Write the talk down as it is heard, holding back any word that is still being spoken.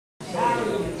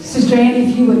Sister Annie,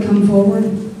 if you would come forward.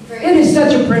 It is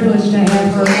such a privilege to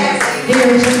have her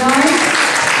here tonight.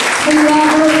 We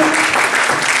love her.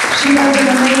 She does an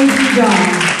amazing job.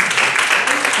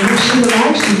 And she will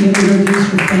actually introduce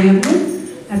her family.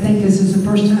 I think this is the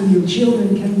first time your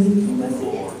children come with you, was it?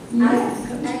 I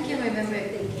can't remember if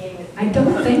they came with me. I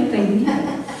don't think they did.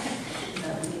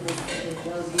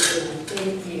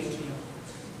 Thank you.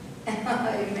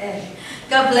 Amen.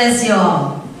 God bless you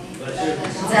all.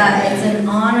 It's an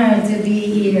honor to be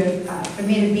here, for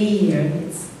me to be here.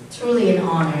 It's truly an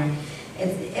honor.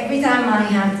 Every time I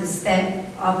have to step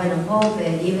up in a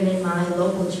pulpit, even in my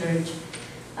local church,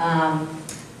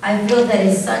 I feel that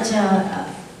it's such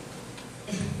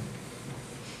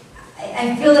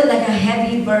I feel it like a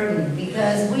heavy burden,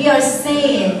 because we are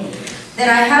saying that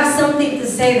I have something to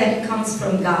say that comes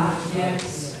from God.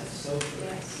 Yes.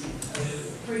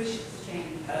 Preach,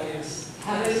 Jane.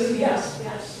 Hallelujah.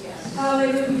 Yes.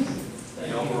 Hallelujah.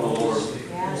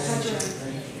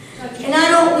 And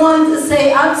I don't want to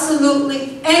say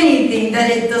absolutely anything that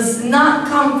it does not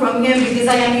come from Him, because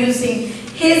I am using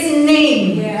His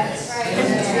name. Yes.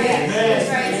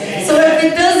 So if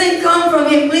it doesn't come from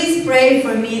Him, please pray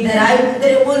for me that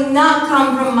it will not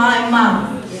come from my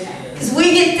mouth. Because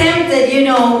we get tempted, you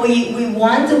know, we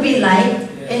want to be liked,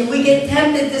 and we get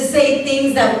tempted to say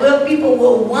things that people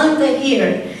will want to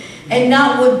hear, and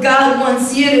not what God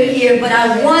wants you to hear. But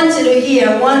I want you to hear.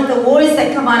 I want the words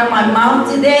that come out of my mouth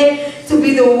today to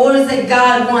be the words that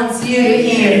God wants you to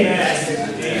hear.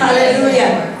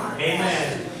 Hallelujah.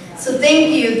 Amen. So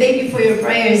thank you for your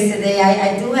prayers today.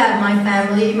 I do have my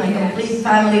family, my complete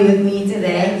family with me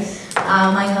today.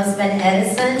 My husband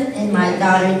Edison and my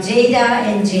daughter Jada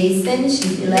and Jason.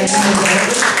 She's 11 years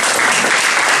old.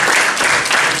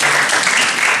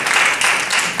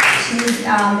 She's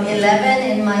 11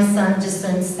 and my son just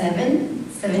turned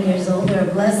 7 years old. They're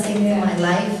a blessing to my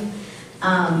life.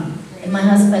 And my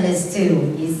husband is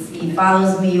too. He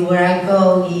follows me where I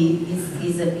go.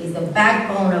 He's the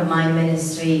backbone of my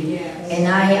ministry. Yes. And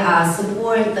I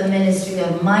support the ministry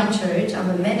of my church. I'm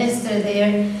a minister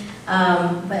there.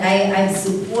 But I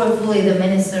support fully the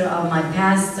minister of my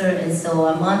pastor, and so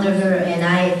I'm under her. And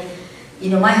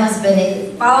my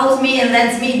husband follows me and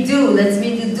lets me do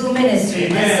ministry.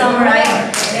 This summer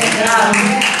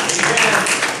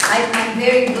I'm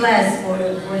very blessed for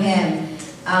him.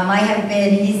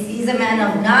 He's a man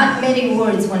of not many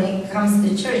words when it comes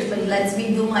to church, but he lets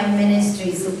me do my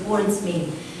ministry, supports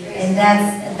me. And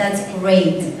that's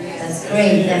great. That's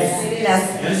great.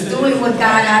 He's doing what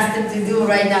God asked him to do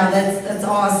right now. That's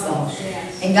awesome.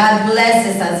 And God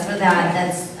blesses us for that.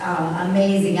 That's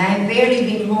amazing. I have barely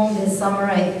been home this summer.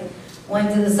 I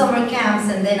went to the summer camps,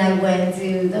 and then I went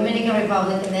to Dominican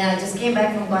Republic, and then I just came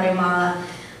back from Guatemala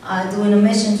doing a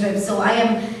mission trip. So I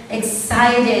am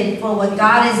excited for what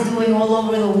God is doing all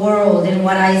over the world and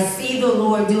what I see the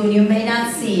Lord doing. You may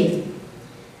not see it,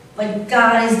 but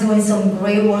God is doing some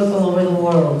great work all over the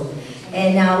world.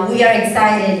 And we are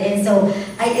excited. And so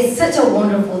it's such a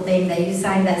wonderful thing that you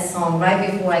sang that song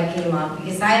right before I came up,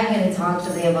 because I am going to talk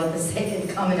today about the second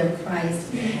coming of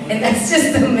Christ. And that's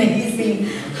just amazing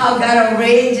how God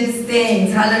arranges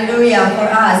things, hallelujah, for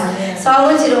us. So I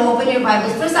want you to open your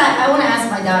Bibles. First, I want to ask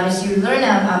my daughter, she learned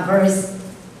a verse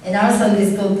in our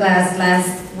Sunday school class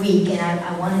last week, and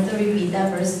I wanted to repeat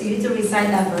that verse for you, to recite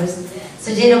that verse.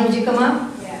 So Jada, would you come up?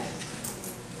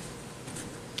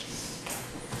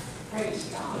 Praise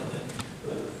God.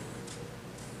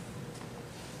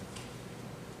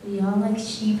 We all like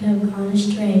sheep have gone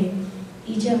astray,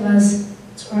 each of us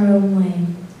to our own way.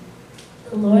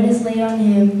 The Lord has laid on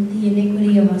him the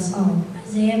iniquity of us all.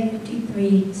 Isaiah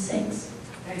 53:6.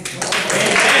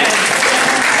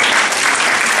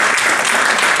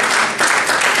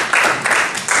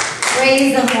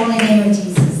 Praise the holy name of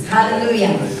Jesus.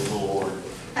 Hallelujah.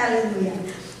 Hallelujah.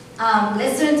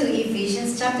 Let's turn to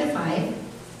Ephesians chapter 5.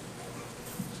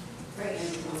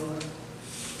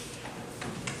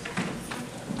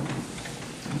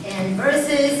 And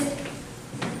verses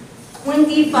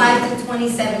 25 to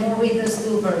 27, we'll read those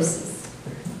two verses.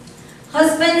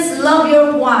 Husbands, love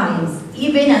your wives,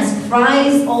 even as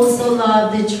Christ also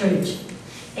loved the church,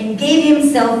 and gave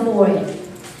himself for it,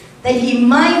 that he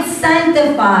might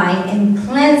sanctify and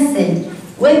cleanse it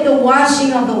with the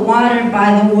washing of the water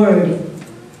by the word,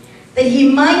 that he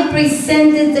might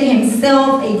present it to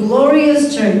himself a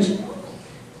glorious church,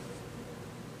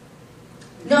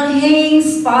 not having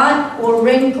spot or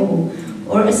wrinkle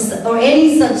or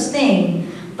any such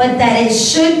thing, but that it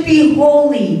should be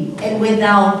holy and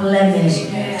without blemish.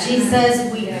 Yes.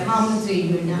 Jesus, we come to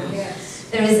you now. Yes.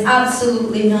 There is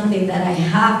absolutely nothing that I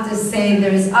have to say.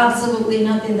 There is absolutely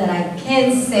nothing that I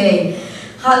can say.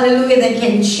 hallelujah, that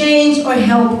can change or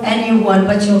help anyone,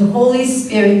 but your Holy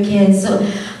Spirit can. So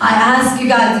I ask you,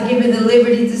 God, to give me the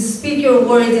liberty to speak your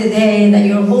word today, and that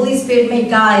your Holy Spirit may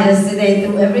guide us today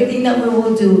through everything that we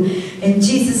will do. In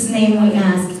Jesus' name we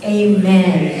ask,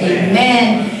 amen,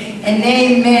 amen, and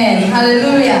amen.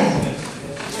 Hallelujah.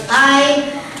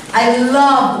 I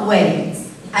love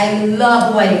weddings. I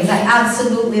love weddings. I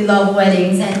absolutely love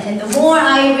weddings. And the more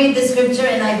I read the scripture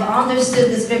and I've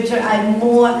understood the scripture, I'm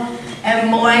more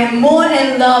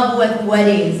in love with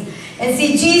weddings. And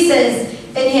see, Jesus,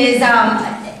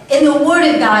 in the Word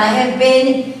of God, I have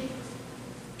been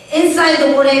inside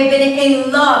the Word. I've been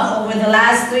in love over the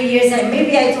last 3 years. And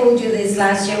maybe I told you this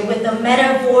last year with the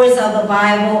metaphors of the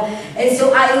Bible. And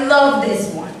so I love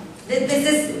this one. This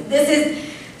is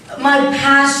my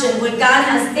passion. Where God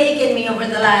has taken me over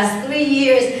the last 3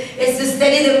 years is to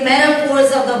study the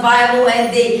metaphors of the Bible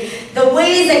and the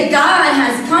ways that God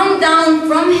has come down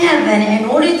from heaven in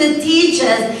order to teach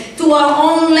us to our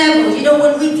own level. You know,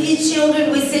 when we teach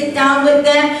children, we sit down with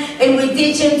them and we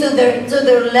teach them to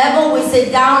their level. We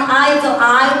sit down eye to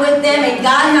eye with them, and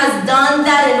God has done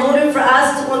that in order for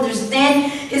us to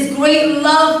understand His great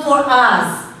love for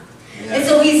us. And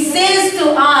so He says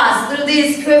to us through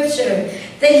this scripture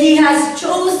that He has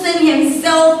chosen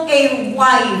Himself a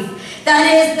wife, that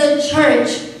is the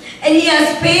church. And He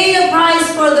has paid a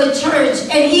price for the church,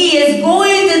 and He is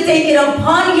going to take it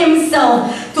upon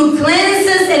Himself to cleanse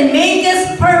us and make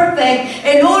us perfect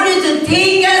in order to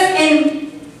take us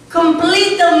and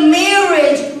complete the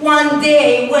marriage one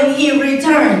day when He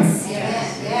returns.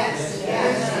 Yes, yes,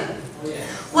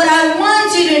 yes. What I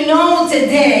want you to know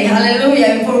today,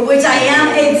 hallelujah, for which I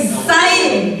am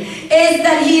excited, is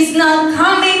that He's not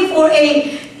coming for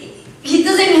He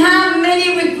doesn't have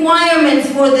many requirements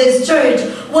for this church.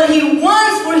 What He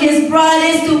wants for His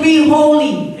bride is to be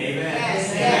holy. Amen.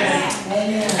 Yes, yes.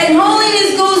 Amen. And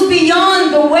holiness goes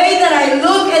beyond the way that I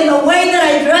look and the way that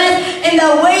I dress and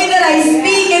the way that I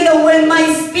speak and my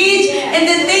speech and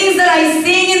the things that I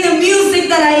sing and the music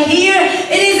that I hear.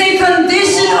 It is a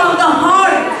condition of the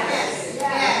heart. Yes.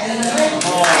 Yes.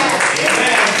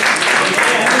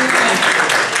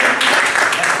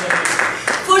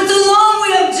 For too long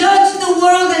we have judged the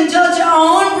world and judged our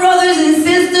own brothers and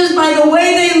sisters by the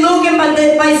way they look and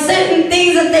by certain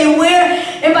things that they wear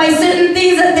and by certain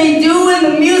things that they do and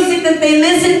the music that they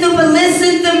listen to. But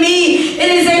listen to me, it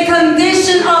is a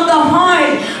condition of the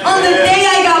heart. On the day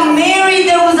I got married,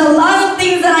 there was a lot of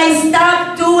things that I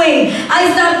stopped doing.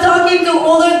 I stopped talking to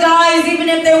older guys, even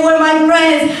if they were my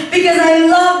friends, because I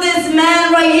love this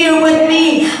man right here with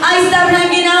me. I stopped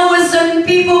hanging out with certain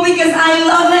people because I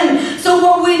love him. So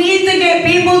what we need to get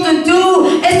people to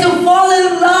do is to fall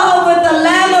in love with the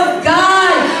Lamb of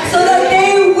God, so that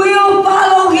they will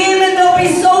follow Him and they'll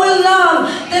be so in love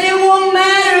that it won't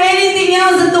matter anything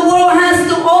else that the world has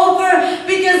to offer,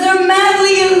 because they're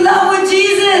madly in love with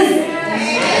Jesus.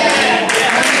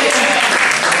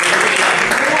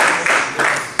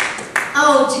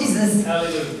 Oh, Jesus.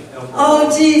 Oh,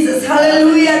 Jesus.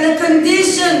 Hallelujah. The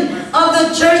condition of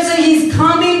the church that He's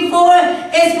coming for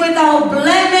is without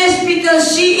blemish,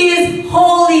 because she is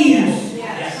holy. Yes.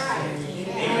 Yes.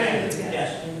 Amen.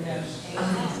 Yes.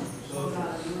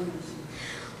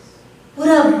 What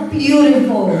a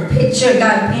beautiful picture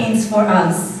God paints for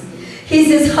us. He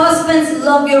says, husbands,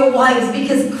 love your wives,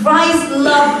 because Christ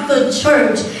loved the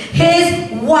church,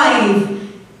 His wife,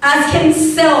 as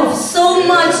Himself, so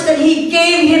much that He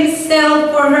gave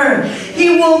Himself for her.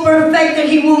 He will perfect her.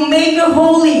 He will make her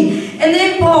holy. And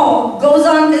then Paul goes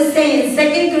on to say in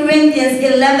 2 Corinthians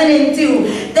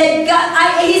 11:2 that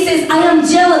God, He says, I am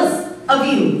jealous of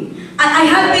you. I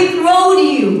have betrothed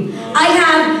you. I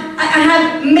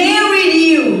have married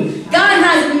you. God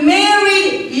has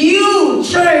married you,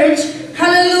 church.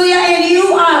 Hallelujah. And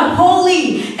you are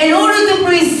holy, in order to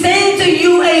present to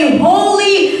you a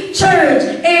holy church,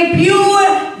 a pure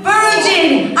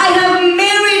virgin. I have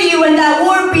married you. And that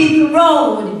word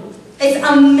betrothed is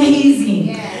amazing.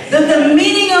 Yes. The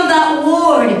meaning of that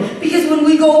word, because when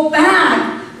we go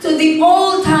back to the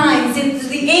old times, into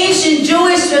the ancient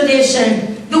Jewish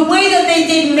tradition, the way that they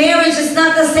did marriage is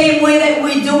not the same way that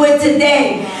we do it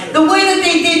today. The way that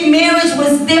they did marriage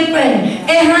was different.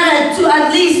 It had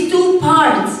at least two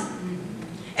parts.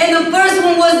 And the first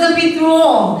one was the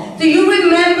betrothal. Do you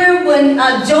remember when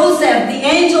Joseph, the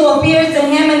angel, appeared to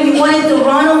him and he wanted to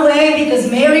run away because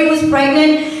Mary was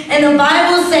pregnant? And the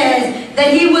Bible says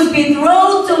that he was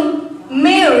betrothed to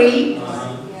Mary,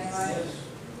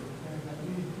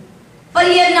 but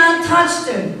he had not touched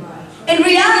her. In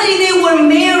reality, they were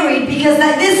married because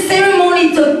this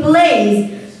ceremony took place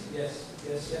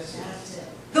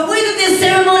The way that this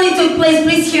ceremony took place,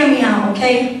 please hear me out,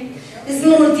 okay? There's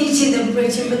more teaching than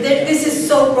preaching, but this is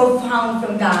so profound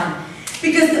from God.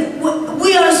 Because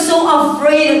we are so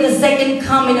afraid of the second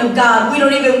coming of God, we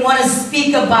don't even want to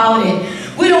speak about it.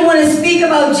 We don't want to speak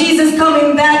about Jesus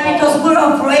coming back because we're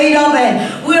afraid of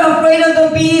it. We're afraid of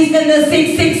the beast and the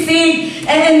 666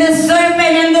 and the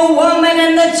serpent and the woman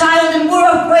and the child, and we're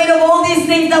afraid of all these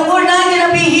things that we're not going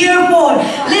to be here for.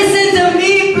 Listen to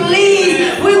me,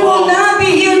 please. We will not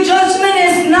be here. Judgment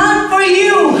is not for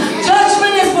you.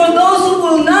 Judgment is for those who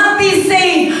will not be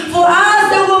saved. For us,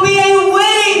 there will be a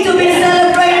wedding to be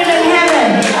celebrated in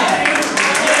heaven.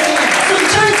 So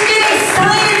church, get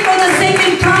excited for the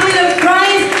second coming of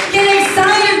Christ. Get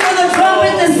excited for the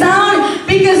trumpet to sound,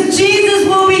 because Jesus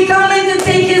will be coming to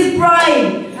take his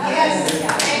bride.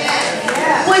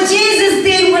 What Jesus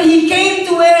did when he came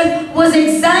to earth was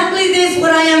exactly this,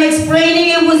 what I am explaining.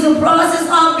 It was a process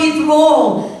of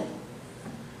betrothal.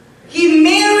 He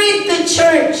married the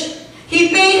church. He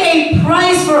paid a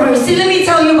price for her. See, let me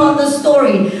tell you about the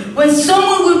story. When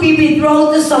someone would be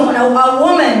betrothed to someone, a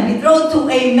woman betrothed to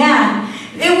a man,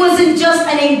 it wasn't just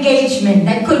an engagement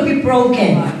that could be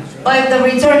broken by the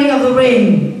returning of the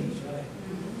ring.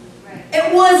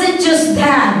 It wasn't just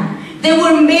that. They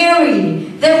were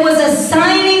married. There was a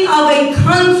signing of a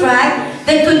contract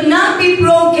that could not be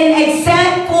broken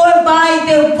except for by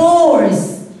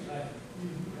divorce.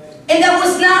 And that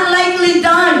was not likely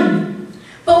done.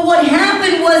 But what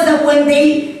happened was that when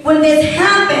this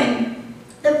happened,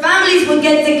 the families would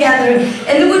get together,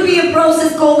 and there would be a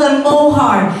process called a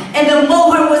mohar. And the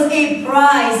mohar was a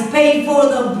price paid for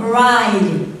the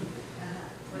bride.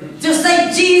 Just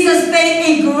like Jesus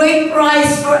paid a great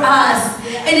price for us.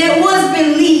 And it was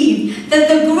believed that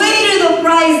the greater the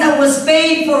price that was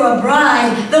paid for a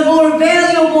bride, the more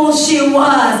valuable she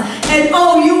was. And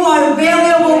oh, you are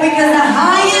valuable because the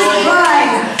highest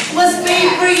price was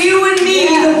paid for you and me.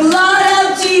 The blood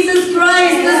of Jesus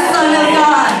Christ, the Son of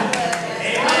God.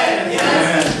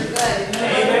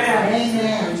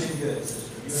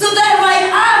 So that right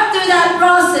after that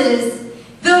process,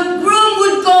 the groom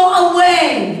would go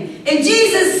away. And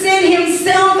Jesus said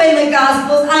himself in the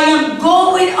Gospels, I am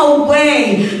going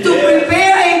away to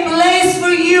prepare a place for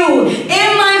you. In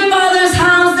my Father's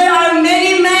house there are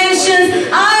many mansions.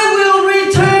 I will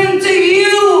return to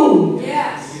you.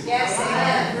 Yes. Yes.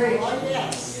 Amen. Oh,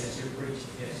 yes. Yes, you're preaching.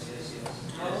 Yes, yes, yes.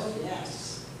 Oh,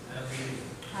 yes.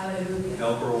 Hallelujah.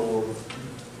 Help her, Lord.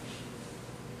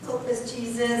 Help us,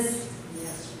 Jesus.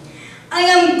 Yes. I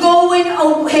am going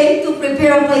away to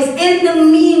prepare a place. In the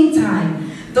meantime,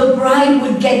 the bride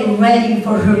would get ready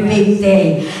for her big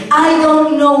day. I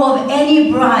don't know of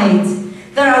any brides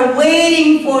that are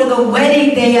waiting for the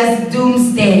wedding day as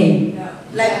doomsday,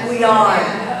 like we are.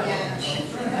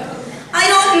 I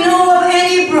don't know of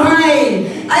any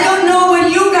bride. I don't know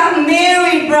when you got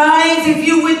married, brides, if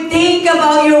you would think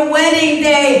about your wedding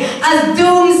day as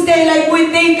doomsday like we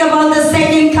think about the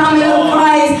second coming of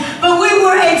Christ. But we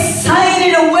were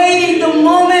excited awaiting the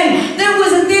moment. There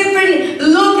was a different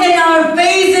look in our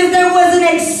faces. There was an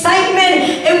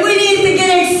excitement. And we need to get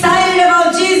excited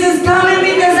about Jesus coming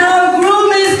because our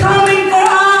groom is coming for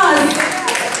us.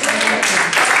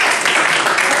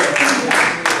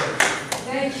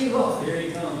 Thank you, Lord. Here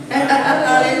he comes.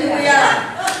 Hallelujah.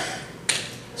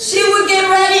 She would get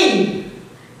ready.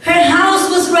 Her house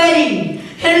was ready.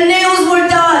 Her nails were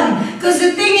done. Because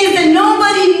the thing is that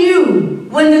nobody knew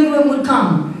when the groom would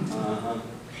come.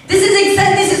 This is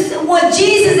what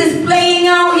Jesus is playing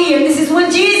out here. This is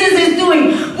what Jesus is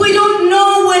doing. We don't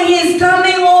know when he is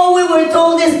coming. All we were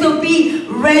told is to be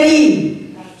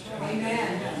ready.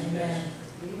 Amen.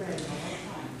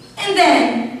 And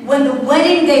then, when the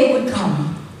wedding day would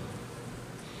come,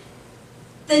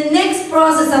 the next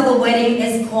process of the wedding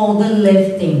is called the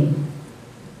lifting.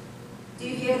 Do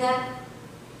you hear that?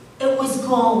 It was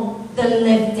called the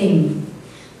lifting.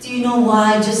 Do you know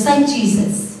why? Just like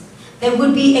Jesus, there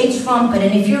would be a trumpet.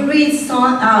 And if you read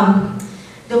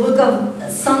the book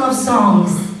of Song of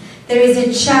Songs, there is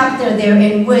a chapter there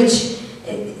in which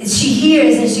she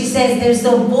hears and she says, there's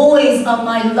the voice of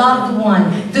my loved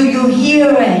one. Do you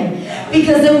hear it?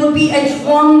 Because there would be a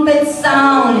trumpet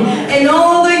sound and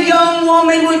all the young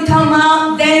women would come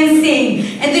out dancing.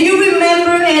 And do you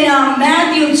remember in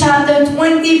Matthew chapter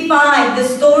 25, the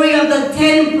story of the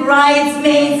 10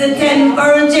 bridesmaids, the 10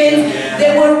 virgins?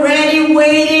 They were ready,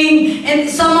 waiting, and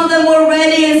some of them were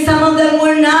ready and some of them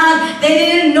were not. They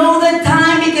didn't know the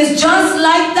time because just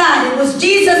like that, it was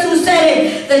Jesus who said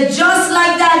it, that just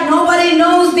like that, nobody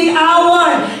knows the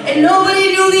hour. And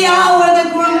nobody knew the hour the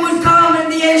groom would come in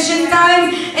the ancient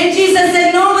times. And Jesus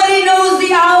said, nobody knows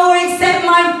the hour except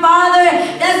my Father.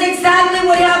 That's exactly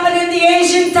what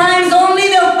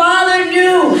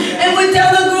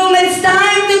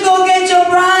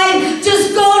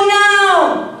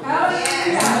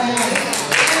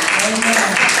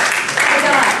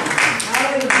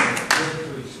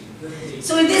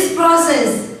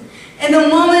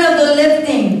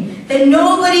that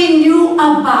nobody knew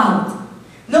about.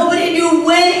 Nobody knew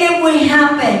when it would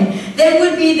happen. There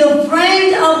would be the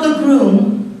friend of the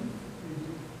groom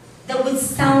that would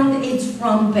sound a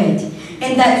trumpet.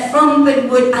 And that trumpet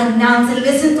would announce, and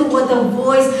listen to what the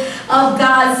voice of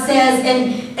God says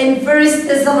in 1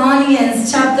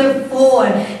 Thessalonians chapter 4.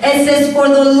 It says, for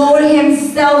the Lord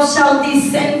himself shall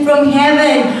descend from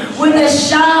heaven with a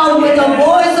shout, with the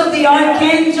voice of the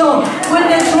archangel, with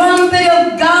the trumpet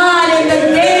of God, and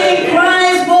the dead in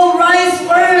Christ will rise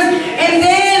first. And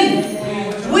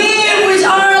then we which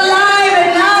are alive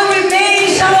and now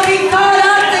remain shall be caught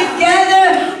up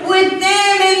together with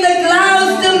them in the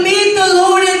clouds to meet the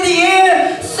Lord in the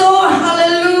air. So,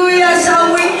 hallelujah,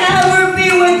 shall we ever be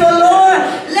with the Lord.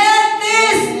 Let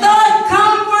this thought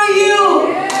come for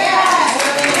you.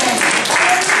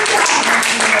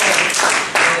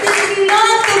 This is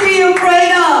not to be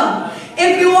afraid of.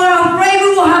 If you are afraid, we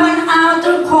will have an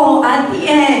altar call at the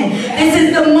end. This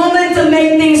is the moment to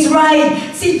make things right.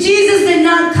 See, Jesus did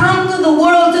not come to the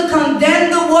world to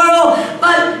condemn the world,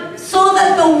 but so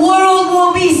that the world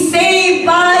will be saved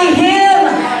by him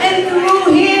and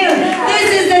through him. This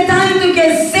is the time to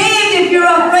get saved if you're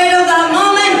afraid of that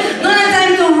moment. Not a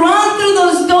time to run through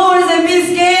those doors and be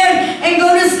scared and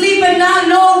go to sleep and not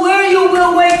know where you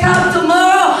will wake up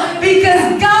tomorrow,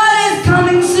 because God is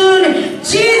coming soon.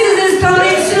 Jesus is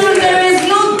coming soon. There is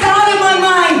no doubt in my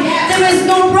mind. There is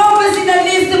no prophecy that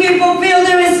needs to be fulfilled.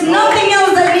 There is nothing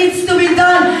else that needs to be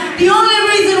done. The only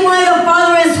reason why the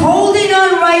Father is holding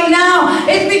on right now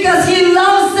is because he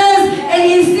loves us and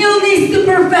he still needs to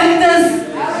perfect us.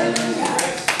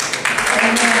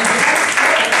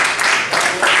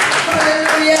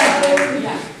 Hallelujah.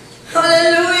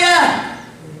 Hallelujah.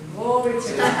 Glory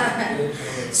to God.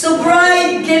 So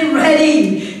bride, get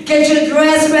ready. Get your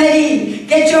dress ready.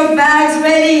 Get your bags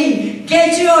ready.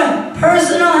 Get your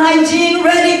personal hygiene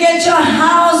ready. Get your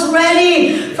house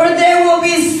ready. For there will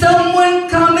be someone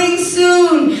coming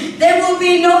soon. There will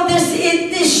be no,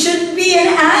 this should be an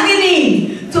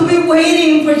agony to be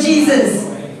waiting for Jesus.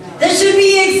 There should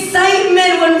be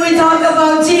excitement when we talk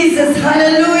about Jesus.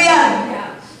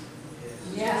 Hallelujah.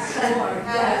 Yes, Lord.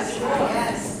 Yes, Lord.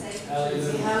 Yes.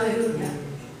 Hallelujah. Hallelujah.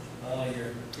 Oh,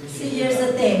 you're See, here's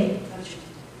the thing.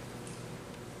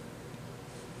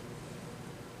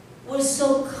 We're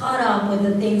so caught up with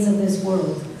the things of this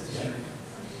world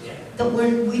that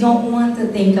we don't want to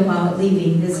think about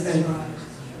leaving this earth.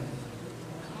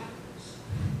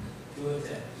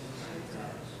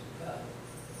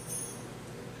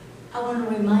 I want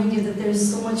to remind you that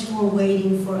there's so much more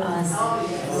waiting for us.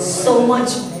 So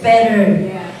much better.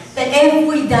 Yes. That if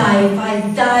we die, if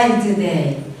I die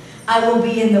today, I will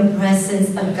be in the presence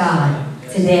of God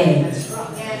today. Yes.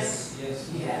 Yes.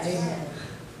 Yes.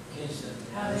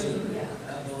 Hallelujah.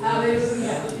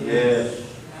 Hallelujah. Yes.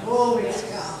 Glory to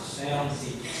God. Sound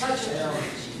Touch it, Lord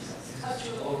Jesus. Touch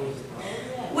it, Lord.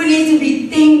 We need to be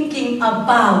thinking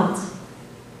about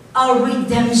our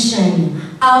redemption,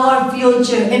 our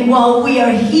future, and while we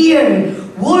are here,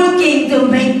 working to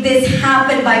make this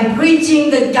happen by preaching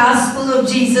the gospel of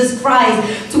Jesus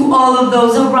Christ to all of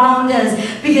those around us,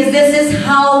 because this is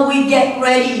how we get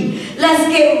ready. Let's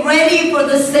get ready for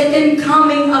the second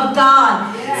coming of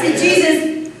God. Yes. See,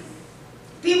 Jesus,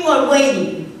 people are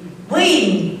waiting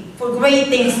for great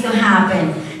things to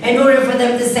happen in order for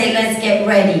them to say, let's get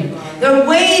ready. They're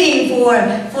waiting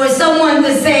for someone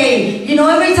to say, you know,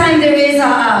 every time there is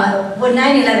when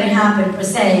 9/11 happened per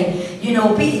se, you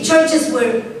know, churches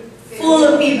were full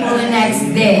of people the next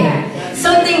day.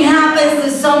 Something happens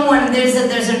to someone, there's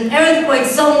an earthquake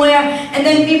somewhere, and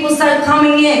then people start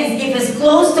coming in. If it's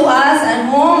close to us at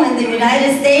home in the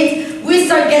United States, we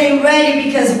start getting ready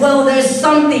because, well, there's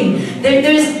something.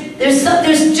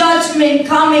 There's judgment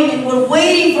coming, and we're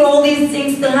waiting for all these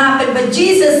things to happen. But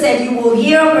Jesus said, you will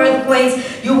hear of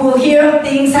earthquakes, you will hear of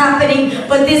things happening,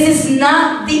 but this is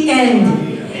not the end.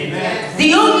 Amen.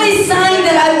 The only sign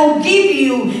that I will give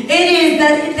you, it is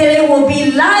that it will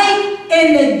be like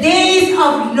in the days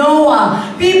of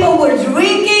Noah. People were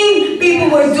drinking, people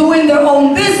were doing their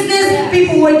own business,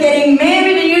 people were getting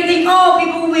married, and you think, oh,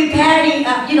 people will be partying,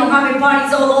 having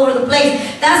parties all over the place.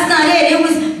 That's not it. It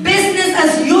was business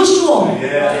as usual.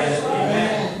 Yes.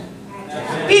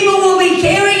 People will be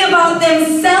caring about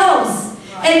themselves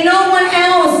and no one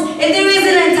else. And there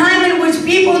isn't a time in which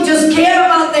people just care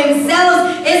about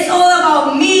themselves. It's all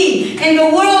about me. And the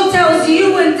world tells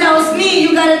you and tells me,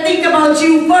 you got to think about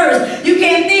you first. You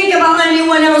can't think about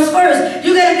anyone else first.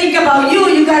 You got to think about you.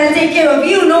 You got to take care of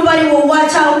you. Nobody will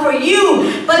watch out for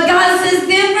you. But God says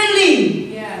differently.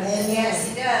 Yes,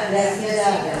 He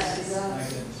does.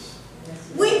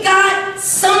 We got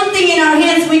something in our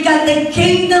hands, we got the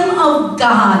kingdom of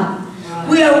God.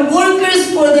 We are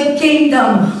workers for the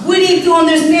kingdom. We need to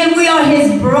understand we are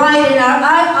His bride, and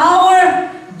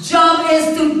our job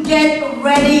is to get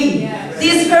ready.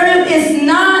 This earth is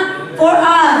not for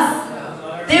us.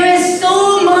 There is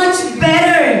so much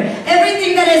better.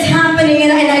 Everything that is happening,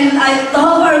 and I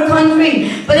love our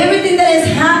country, but everything that is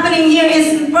happening here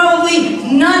is probably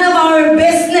none of our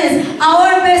business.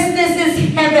 Our business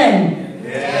is heaven.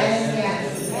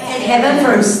 And heaven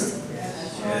first.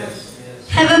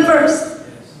 Heaven first.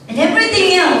 And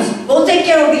everything else, we'll take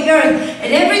care of the earth.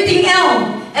 And everything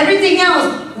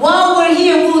else, while we're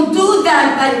here, we'll do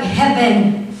that, but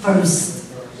heaven first.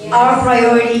 Our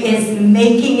priority is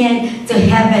making it to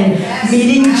heaven,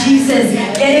 meeting Jesus,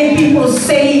 getting people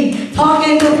saved,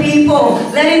 talking to people,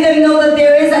 letting them know that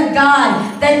there is a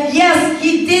God, that yes,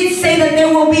 He did say that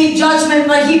there will be judgment,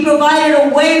 but He provided a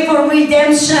way for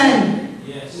redemption.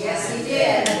 Yes, He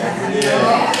did.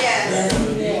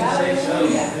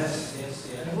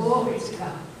 Glory to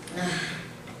God.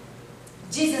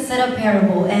 Jesus said a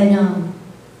parable in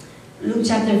Luke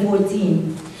chapter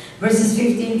 14. Verses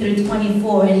 15 through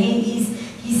 24, and he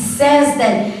says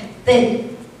that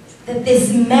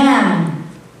this man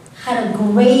had a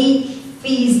great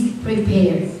feast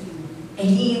prepared, and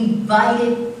he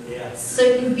invited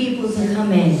certain people to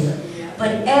come in,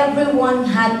 but everyone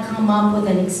had come up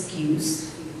with an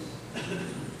excuse.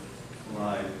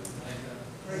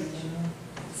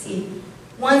 See,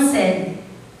 one said,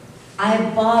 "I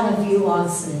bought a few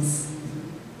oxen,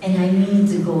 and I need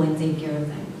to go and take care of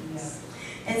them."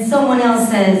 And someone else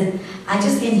says, "I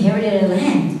just inherited a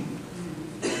land.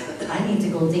 I need to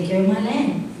go take care of my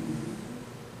land."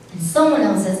 And someone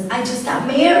else says, "I just got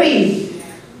married.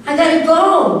 I gotta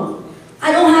go.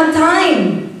 I don't have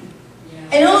time."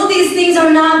 And all these things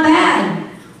are not bad.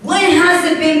 When has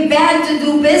it been bad to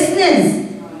do business?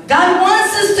 God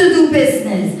wants us to do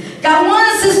business. God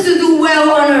wants us to do well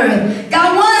on earth.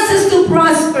 God wants us to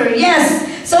prosper. Yes.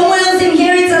 Someone else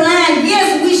inherits a land.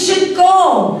 Yes, we should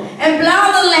go and plow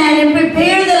the land and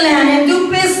prepare the land and do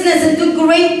business and do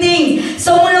great things.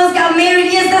 Someone else got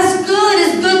married. Yes, that's good.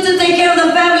 It's good to take care of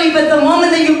the family. But the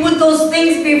moment that you put those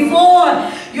things before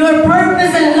your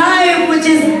purpose in life, which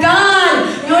is God,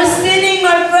 you're sinning,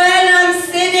 my friend. I'm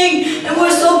sinning. And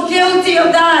we're so guilty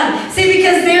of that. See,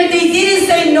 because they didn't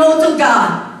say no to God.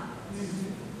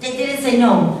 They didn't say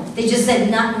no. They just said,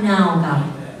 "Not now, God."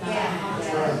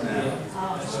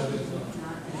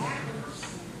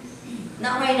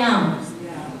 Not right now.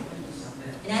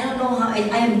 And I don't know how,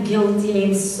 I am guilty, I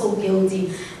am so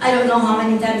guilty. I don't know how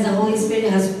many times the Holy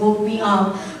Spirit has woke me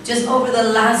up just over the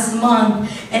last month,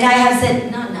 and I have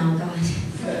said, "Not now, God."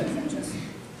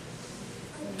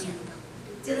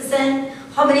 Do you understand?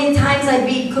 How many times I'd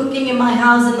be cooking in my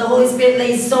house and the Holy Spirit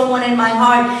lays someone in my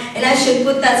heart, and I should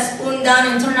put that spoon down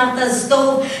and turn off the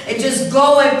stove and just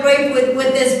go and pray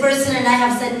with this person, and I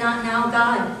have said, "Not now,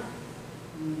 God.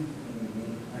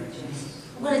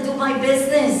 I'm going to do my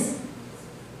business."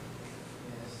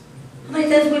 How many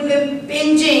times we've been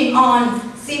binging on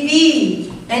TV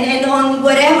and on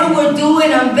whatever we're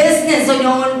doing on business, or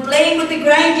on playing with the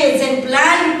grandkids and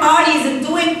planning parties and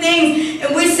doing things,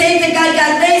 and we say to God,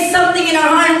 God lays something in our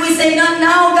heart, and we say, "Not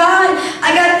now, God.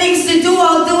 I got things to do.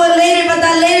 I'll do it later," but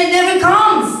that later never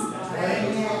comes.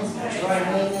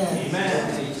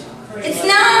 It's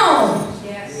now.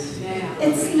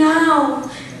 It's now.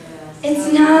 It's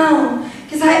now.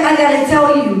 Because I got to tell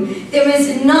you, there is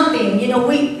nothing,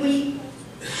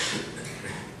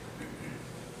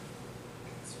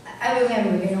 I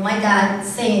remember, my dad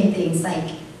saying things like,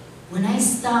 "When I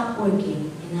stop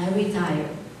working and I retire,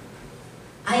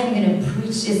 I am going to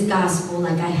preach this gospel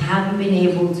like I haven't been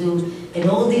able to in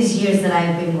all these years that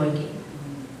I've been working."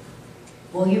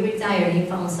 Well, he retired, he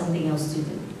found something else to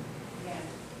do.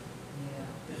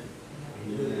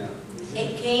 It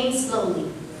came slowly,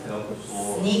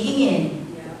 sneaking in.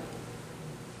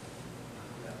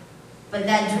 But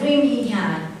that dream he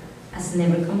had has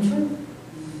never come true.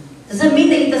 Doesn't mean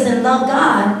that he doesn't love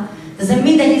God. Doesn't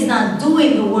mean that he's not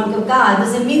doing the work of God.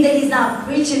 Doesn't mean that he's not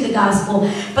preaching the gospel.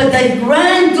 But the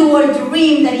grandeur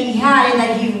dream that he had and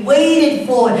that he waited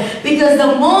for, because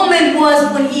the moment was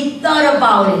when he thought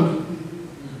about it.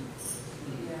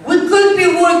 We could be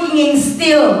working and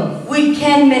still we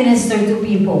can minister to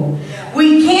people.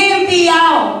 We can be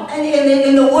out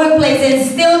in the workplace and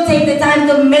still take the time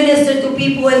to minister to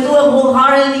people and do it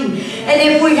wholeheartedly. And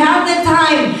if we have the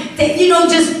time to,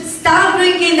 just stop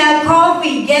drinking that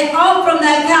coffee, get up from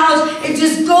that couch, and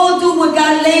just go do what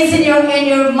God lays in your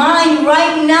mind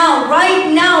right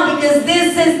now, because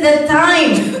this is the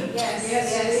time. Yes.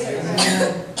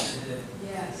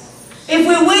 If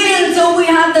we wait until we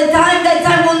have the time, that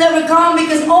time will never come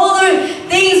because other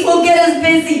things will get us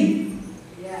busy.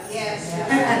 Yes.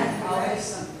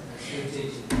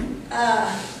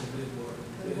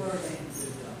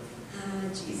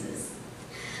 Jesus.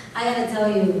 I gotta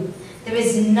tell you, there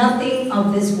is nothing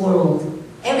of this world.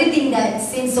 Everything that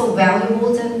seems so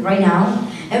valuable to right now,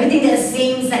 everything that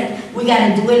seems like we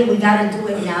gotta do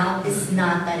it now, is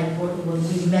not that important when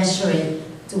we measure it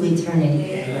to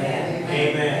eternity. Amen.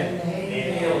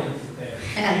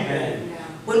 Amen.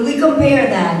 When we compare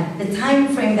that, the time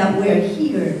frame that we're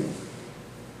here,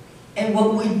 and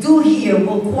what we do here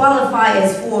will qualify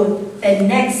us for the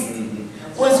next.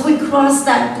 Once we cross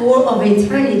that door of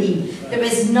eternity, there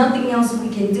is nothing else we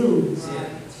can do.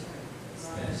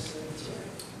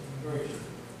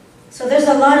 So there's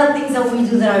a lot of things that we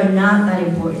do that are not that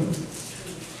important.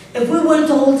 If we were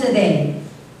told today,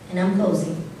 and I'm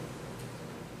closing,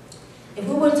 if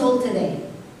we were told today,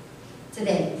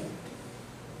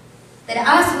 that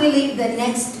as we live the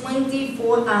next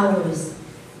 24 hours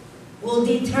will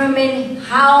determine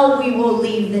how we will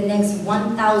live the next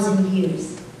 1,000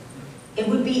 years, it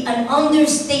would be an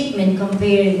understatement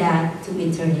comparing that to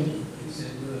eternity.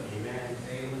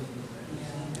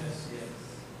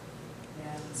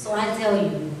 So I tell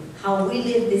you, how we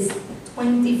live this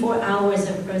 24 hours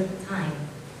of earth time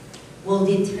will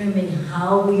determine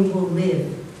how we will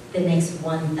live the next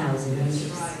 1,000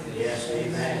 years. Yes,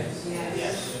 amen.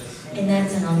 And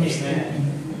that's an understatement.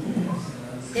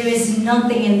 There is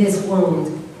nothing in this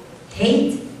world.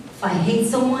 Hate, if I hate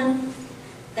someone,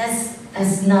 that's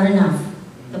not enough.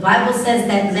 The Bible says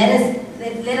that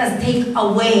let us take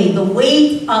away the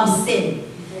weight of sin.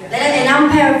 And I'm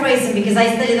paraphrasing because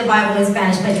I study the Bible in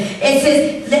Spanish, but it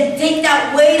says, take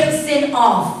that weight of sin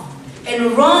off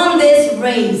and run this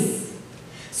race.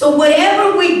 So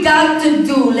whatever we got to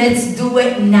do, let's do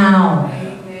it now.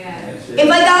 If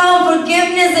I got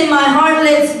unforgiveness in my heart,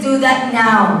 let's do that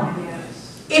now.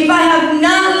 If I have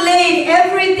not laid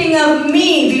everything of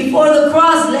me before the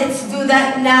cross, let's do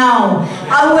that now.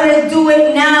 I want to do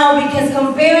it now because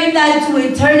comparing that to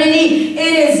eternity,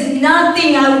 it is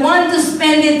nothing. I want to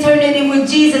spend eternity with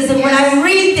Jesus. And when I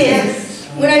read this,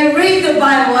 when I read the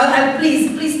Bible,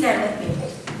 please stand with me.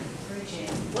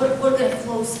 We're going to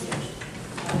close here.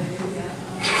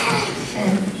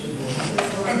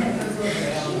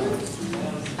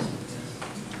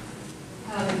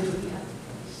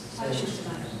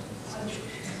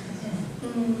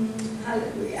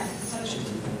 Hallelujah.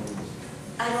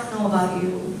 I don't know about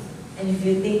you, and if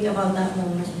you think about that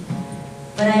moment,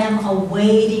 but I am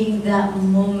awaiting that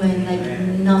moment like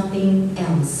nothing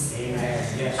else.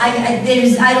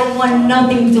 I don't want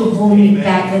nothing to hold me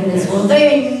back in this world.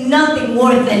 There is nothing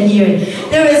worth it here.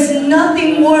 There is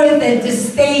nothing worth it to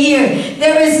stay here.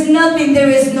 There is nothing. There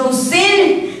is no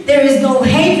sin. There is no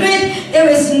hatred. There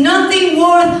is nothing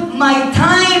worth my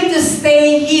time to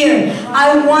stay here.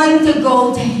 I want to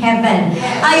go to heaven.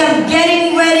 I am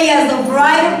getting ready as the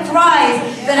bride of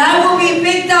Christ that I will be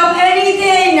picked up any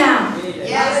day now.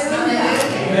 Yes. Amen.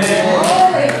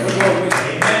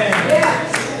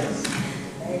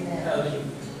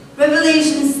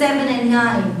 Revelation 7 and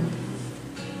 9.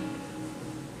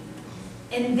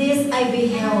 In this I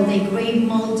beheld a great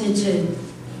multitude,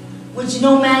 which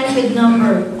no man could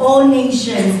number, all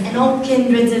nations and all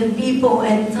kindreds and people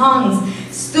and tongues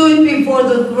stood before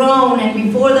the throne and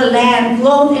before the Lamb,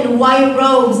 clothed in white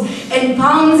robes and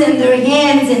palms in their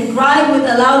hands, and cried with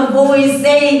a loud voice,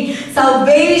 saying,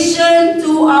 Salvation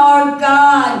to our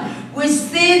God, which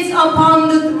sits upon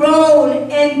the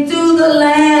throne, and to the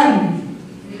Lamb.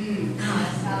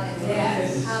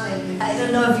 I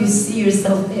don't know if you see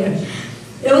yourself there.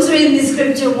 I was reading this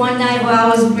scripture one night while I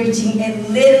was preaching, and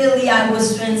literally I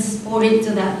was transported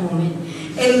to that moment.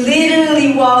 And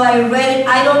literally while I read it,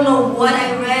 I don't know what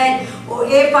I read, or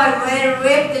if I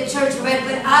read the church read,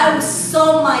 but I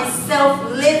saw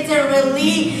myself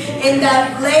literally in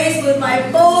that place with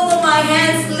both of my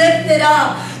hands lifted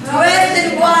up, dressed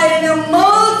in white, and a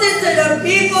multitude of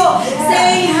people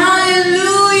saying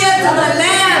hallelujah to the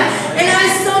Lamb. And I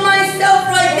saw myself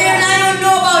right there, and I don't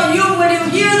know about you, when you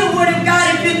hear the word of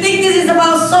God, if you think this is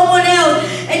about someone else,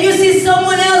 and you see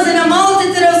someone else in a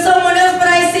multitude of someone else, but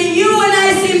I see you and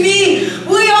I see me,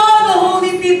 we are the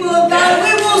holy people of God.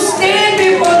 We will stand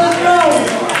before the throne.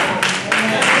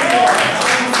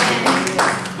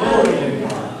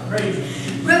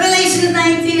 Revelation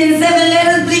 19 and 7, let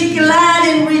us be glad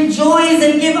and rejoice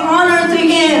and give honor to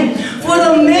Him, for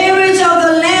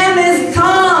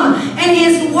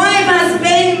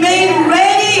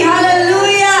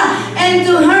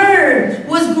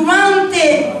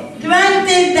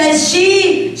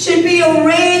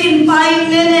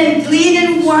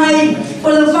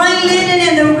For the fine linen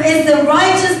is the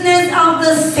righteousness of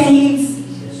the saints.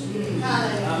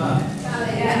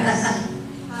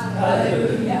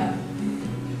 Hallelujah.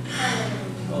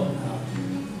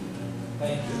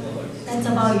 That's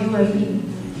about you and me.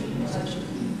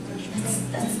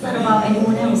 That's not about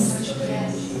anyone else.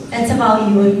 That's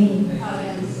about you and me.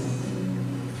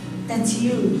 That's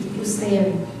you who's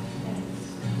there.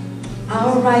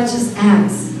 Our righteous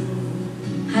acts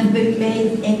have been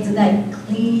made into that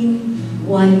clean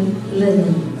white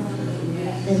linen.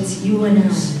 That's you and I,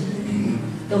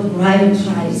 the bride of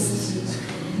Christ.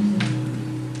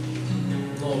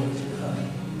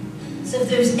 So if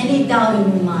there's any doubt in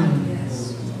your mind,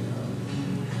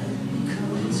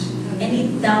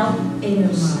 any doubt in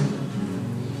your mind,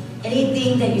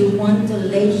 anything that you want to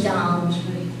lay down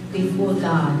before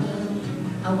God,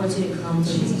 I want you to come to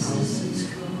this house.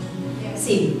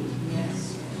 See,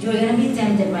 you're going to be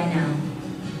tempted right now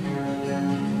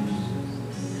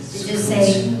to just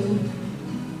say,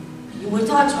 you were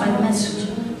touched by the message,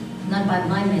 not by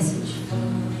my message,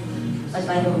 but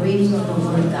by the reading of the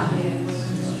Word of God.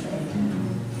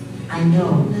 I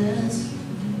know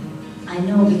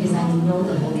because I know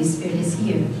the Holy Spirit is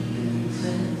here.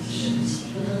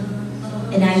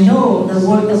 And I know the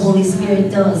work the Holy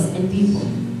Spirit does in people.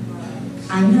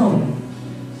 I know.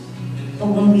 But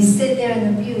when we sit there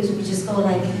in the pews, we just go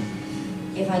like,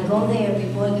 if I go there,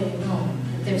 people are going to know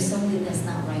that there's something that's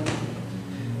not right.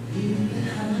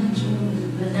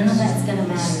 But none of that's going to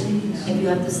matter if you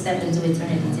have to step into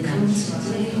eternity tonight.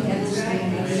 That's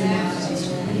right.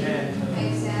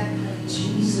 Exactly.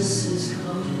 Jesus is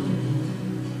coming.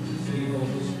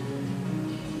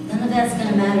 None of that's going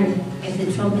to matter if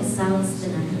the trumpet sounds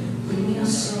tonight.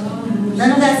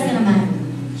 None of that's going to matter.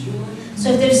 So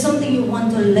if there's something you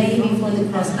want to lay before the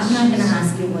cross, I'm not going to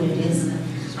ask you what it is.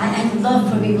 I'd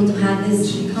love for people to have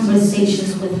these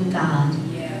conversations with God.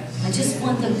 I just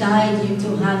want to guide you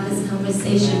to have this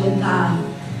conversation with God.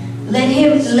 Let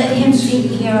Him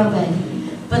take care of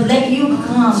it. But let you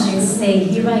come and say,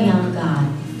 here I am, God.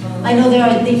 I know there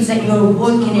are things that you're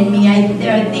working in me.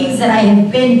 There are things that I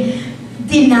have been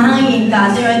denying,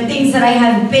 God. There are things that I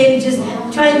have been just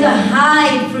trying to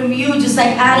hide from you, just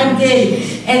like Adam did,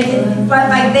 and right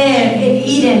back there in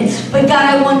Eden. But God,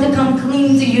 I want to come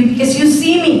clean to you because you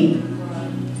see me.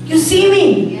 You see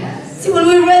me. Yes. See, when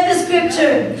we read the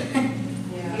scripture,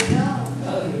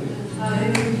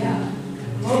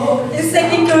 in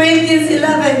 2 Corinthians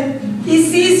 11, He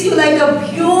sees you like a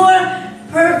pure,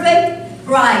 perfect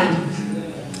bride.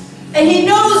 And He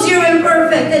knows you're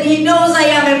imperfect, and He knows I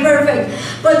am imperfect.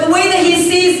 But the way that He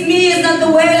sees me is not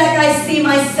the way like I see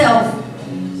myself.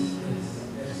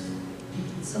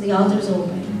 So the altar's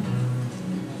open.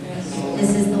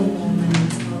 This is the moment.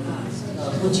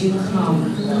 Would you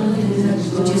come?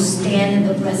 Would you stand in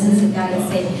the presence of God and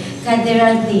say, God, there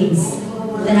are things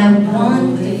that I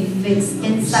want to fix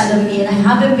inside of me, and I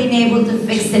haven't been able to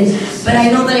fix it. But I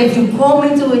know that if you call me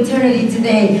to eternity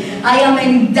today, I am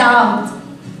in doubt.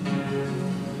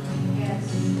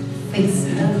 Fix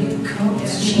me.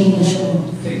 Change me.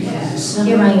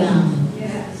 Here I am.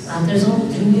 Altar's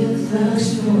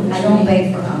open. I don't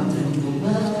beg for altar.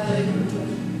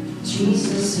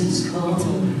 Jesus is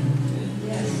calling.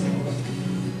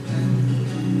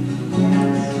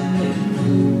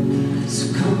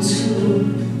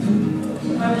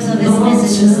 The purpose of this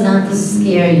message was not to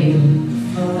scare you,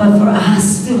 but for us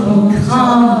to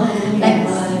become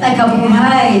like a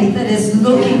bride that is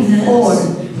looking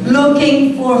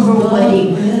for her wedding,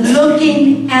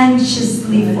 looking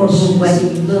anxiously for her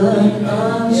wedding.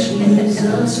 Let's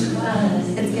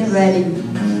get ready.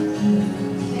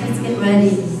 Let's get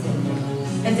ready.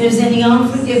 If there's any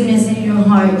unforgiveness in your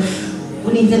heart,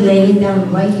 we need to lay it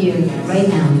down right here, right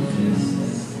now.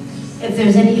 If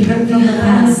there's any hurt from the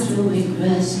past,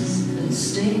 let's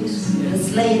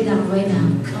lay it down right now.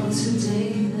 Come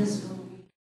today.